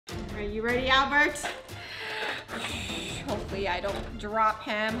Are you ready, Albert? Hopefully I don't drop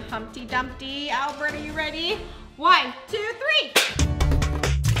him. Humpty Dumpty. Albert, are you ready? 1, 2, 3.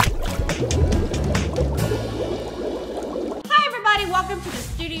 Hi everybody, welcome to the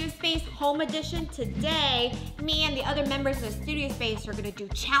Studio Space Home Edition. Today, me and the other members of the Studio Space are gonna do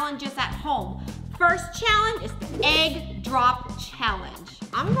challenges at home. First challenge is the egg drop challenge.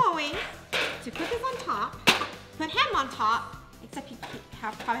 I'm going to put this on top, put him on top, except he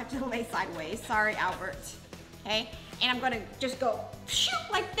probably have to lay sideways. Sorry, Albert. Okay? And I'm gonna just go shoot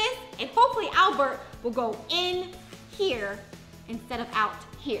like this, and hopefully Albert will go in here instead of out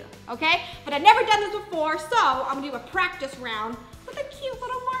here, okay? But I've never done this before, so I'm gonna do a practice round with a cute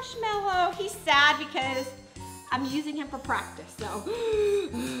little marshmallow. He's sad because I'm using him for practice, so.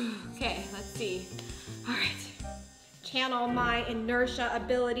 Okay, let's see. All right, channel my inertia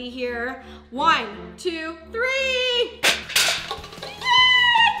ability here. 1, 2, 3.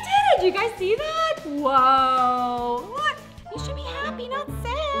 Did you guys see that? Whoa. What? You should be happy, not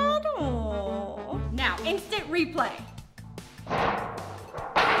sad. Aww. Now, instant replay.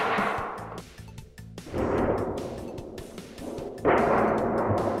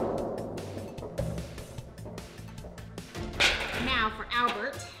 Now for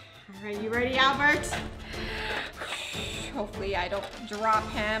Albert. Are you ready, Albert? Hopefully I don't drop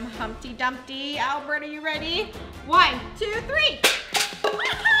him. Humpty Dumpty. Albert, are you ready? 1, 2, 3. I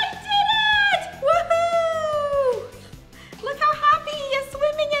did it! Woohoo! Look how happy he is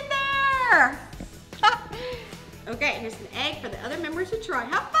swimming in there! Okay, here's an egg for the other members to try.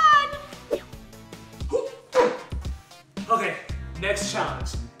 Have fun! Okay, next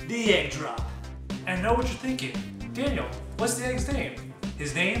challenge, the egg drop. And I know what you're thinking. Daniel, what's the egg's name?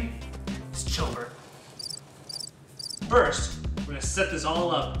 His name is Chilbert. First, we're gonna set this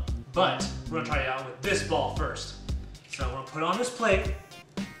all up, but we're gonna try it out with this ball first. So I'm gonna put it on this plate,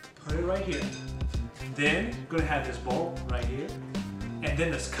 put it right here. Then I'm gonna have this bowl right here, and then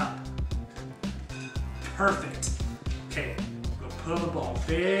this cup. Perfect. Okay, I'm gonna put on the ball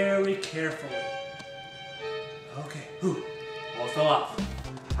very carefully. Okay, ball fell off.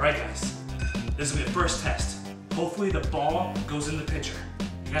 All right, guys, this is gonna be the first test. Hopefully the ball goes in the pitcher.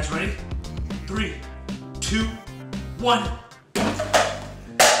 You guys ready? 3, 2, 1.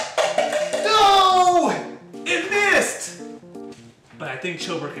 No! It missed! But I think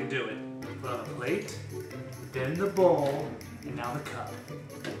Chilbert can do it. Put on the plate, then the bowl, and now the cup.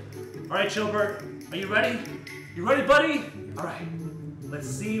 All right, Chilbert, are you ready? You ready, buddy? All right, let's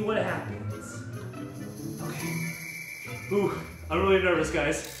see what happens. Okay. Ooh, I'm really nervous,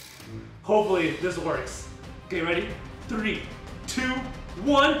 guys. Hopefully this works. Okay, ready? 3, 2,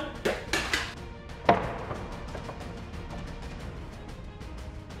 1.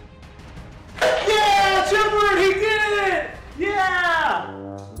 Yeah, Chilbert, he did it! Yeah!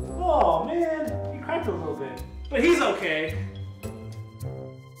 Oh man, he cracked a little bit, but he's okay.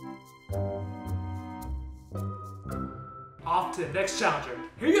 Off to the next challenger.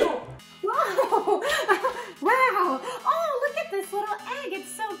 Here you go. Whoa! Wow! Oh, look at this little egg.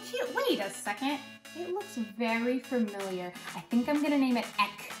 It's so cute. Wait a second. It looks very familiar. I think I'm gonna name it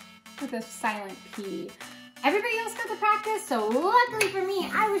Ek with a silent P. Everybody else got to practice, so luckily for me,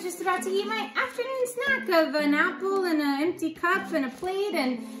 I was just about to eat my afternoon snack of an apple and an empty cup and a plate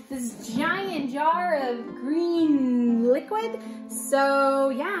and this giant jar of green liquid. So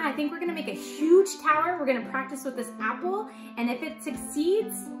yeah, I think we're gonna make a huge tower. We're gonna practice with this apple, and if it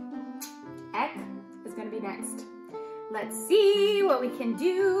succeeds, Ek is gonna be next. Let's see what we can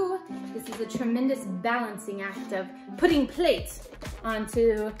do. This is a tremendous balancing act of putting plates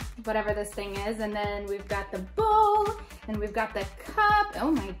onto whatever this thing is. And then we've got the bowl and we've got the cup.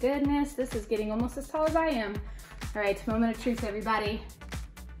 Oh my goodness, this is getting almost as tall as I am. All right, moment of truth, everybody.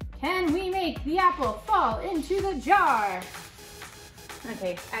 Can we make the apple fall into the jar?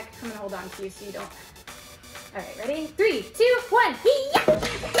 Okay, I'm gonna hold on to you so you don't. All right, ready? 3, 2, 1, yeah!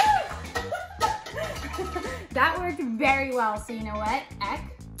 That worked very well, so you know what? Ek,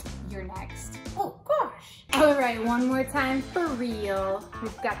 you're next. Oh gosh. All right, one more time for real.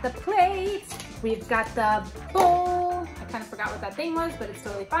 We've got the plate, we've got the bowl. I kind of forgot what that thing was, but it's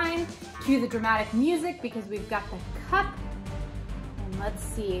totally fine. Cue the dramatic music because we've got the cup. And let's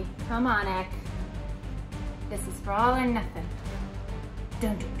see, come on, Ek. This is for all or nothing.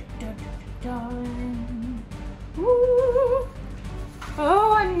 Dun, dun, dun, dun, dun, dun. Woo.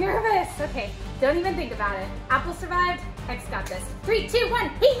 Oh, I'm nervous. Okay, don't even think about it. Apple survived, Ek's got this. 3, 2,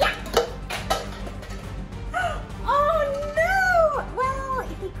 1, yeah! Oh no! Well,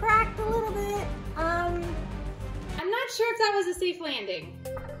 he cracked a little bit. I'm not sure if that was a safe landing.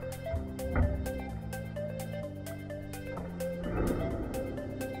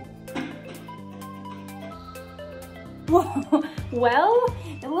 Whoa. Well,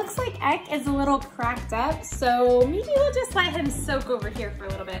 it looks like Eck is a little cracked up, so maybe we'll just let him soak over here for a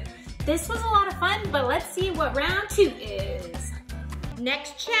little bit. This was a lot of fun, but let's see what round 2 is.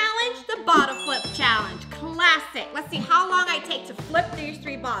 Next challenge, the bottle flip challenge. Classic. Let's see how long I take to flip these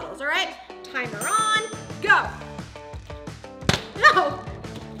 3 bottles, all right? Timer on, go. No.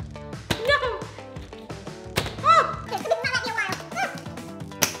 No. Oh.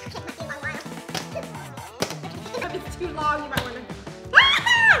 If it's too long, you might want to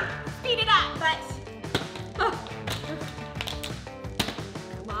speed it up, but come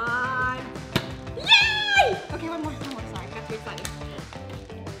on. Yay! Okay, one more, sorry, I got too excited.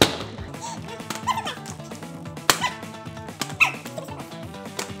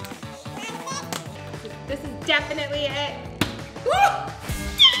 This is definitely it. Woo!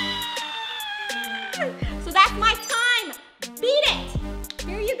 So that's my time. Beat it.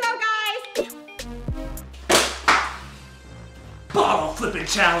 Here you go, guys. Bottle flipping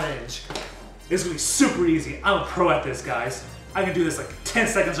challenge. This is gonna be super easy. I'm a pro at this, guys. I can do this like 10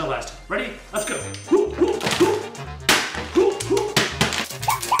 seconds or less. Ready? Let's go. Whoop, whoop, whoop. Whoop, whoop.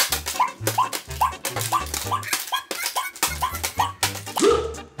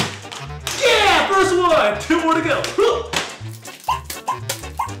 Yeah, first one. 2 more to go.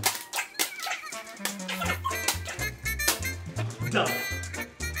 Done.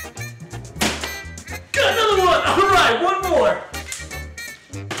 Got another one. All right, one more.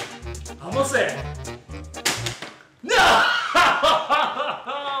 Almost there. No! No!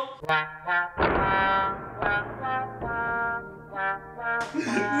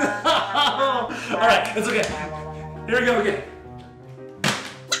 All right, it's okay. Here we go again.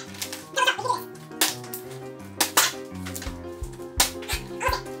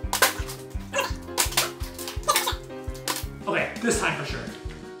 Okay, this time for sure.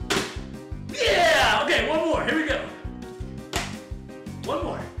 Yeah! Okay, one more. Here we go. One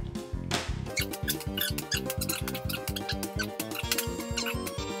more.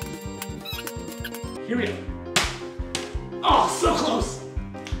 Here we go. Oh, so close.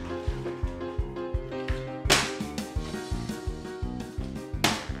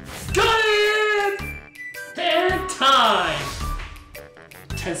 Got it! And time.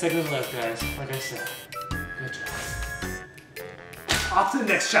 10 seconds left, guys. Like I said. Good job. Off to the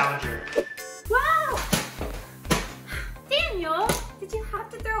next challenger. Wow! Daniel, did you have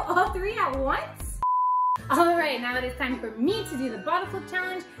to throw all 3 at once? All right, now it is time for me to do the bottle flip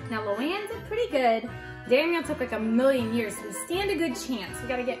challenge. Now, Luann did pretty good. Daniel took like a million years, so we stand a good chance. We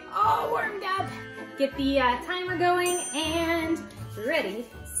gotta get all warmed up, get the timer going, and ready,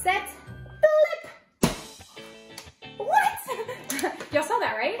 set, flip. What? Y'all saw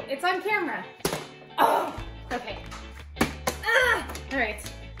that, right? It's on camera. Oh, okay. All right.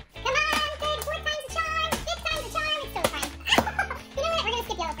 Come on, good. 4 times a charm. 6 times a charm. It's so fun. You know what? We're gonna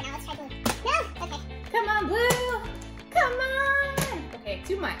skip yellow for now. Let's try blue. No? Okay. Come on, blue. Come on. Okay,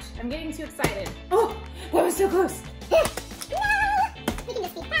 too much. I'm getting too excited. Oh, that was so close. No! We can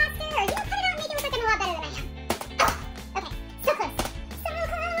just be faster, or cut it out and make it look like I'm a lot better than I am. Oh, okay. So close. So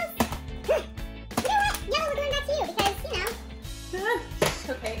close. You know what? Yellow, we're going back to you because, you know.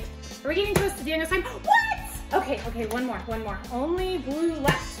 Okay. Are we getting close to Daniel's time? What? Okay, one more. Only blue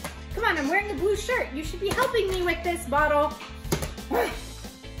left. Come on, I'm wearing the blue shirt. You should be helping me with this bottle. Pure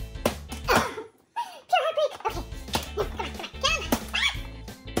heartbreak. Okay. Come on. Ah!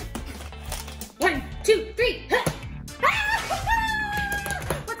 1, 2, 3.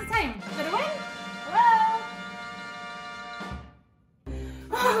 What's the time? Did I win? Hello?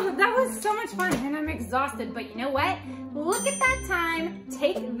 Oh, that was so much fun, and I'm exhausted. But you know what? Look at that time.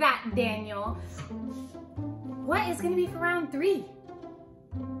 Take that, Daniel. What is going to be for round 3?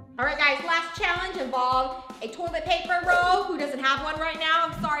 All right, guys, last challenge involved a toilet paper roll. Who doesn't have one right now?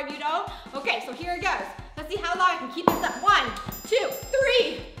 I'm sorry if you don't. Okay, so here it goes. Let's see how long I can keep this up. 1, 2,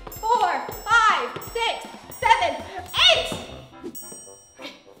 3, 4, 5, 6, 7, 8.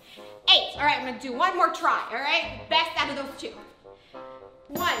 8. All right, I'm gonna do one more try, all right? Best out of those 2.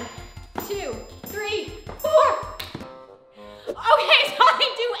 1, 2, 3, 4. Okay, so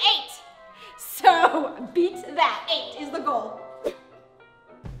I do 8. So beat that. 8 is the goal.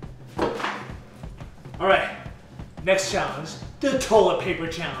 All right, next challenge, the toilet paper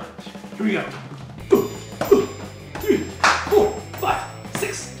challenge. Here we go. 3, 4, 5,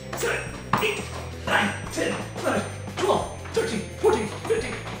 6, 7, 8, 9, 10, 11, 12, 13, 14,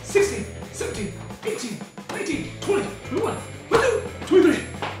 15, 16, 17, 18, 19, 20, 21, 22, 23,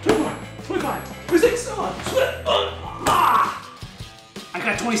 24, 25, 26, I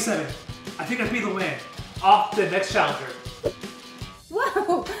got 27. I think I'd be the win. Off to the next challenger.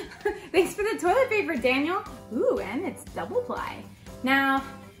 Whoa! Thanks for the toilet paper, Daniel. Ooh, and it's double ply. Now,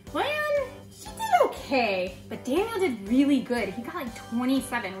 Ryan, she did okay, but Daniel did really good. He got like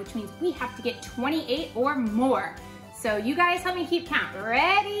 27, which means we have to get 28 or more. So you guys help me keep count.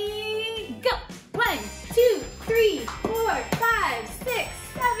 Ready, go. 1, 2, 3, 4, 5, 6,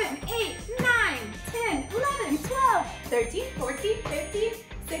 7, 8, 9, 10, 11, 12, 13, 14, 15,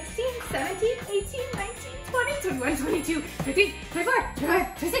 16, 17, 18, 19, 20, 21, 22, 23, 24,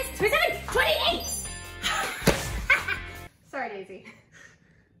 25, 26, 27, 28! Sorry, Daisy.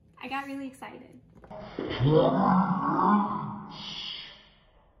 I got really excited.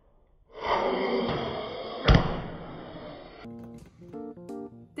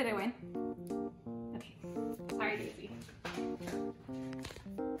 Did I win? Okay. Sorry, Daisy.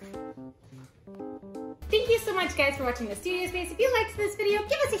 Thank you so much, guys, for watching the Studio Space. If you liked this video,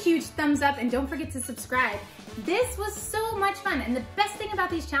 give us a huge thumbs up and don't forget to subscribe. This was so much fun, and the best thing about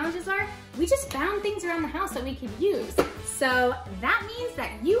these challenges are we just found things around the house that we could use. So that means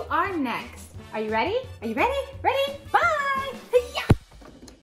that you are next. Are you ready? Are you ready? Ready? Bye!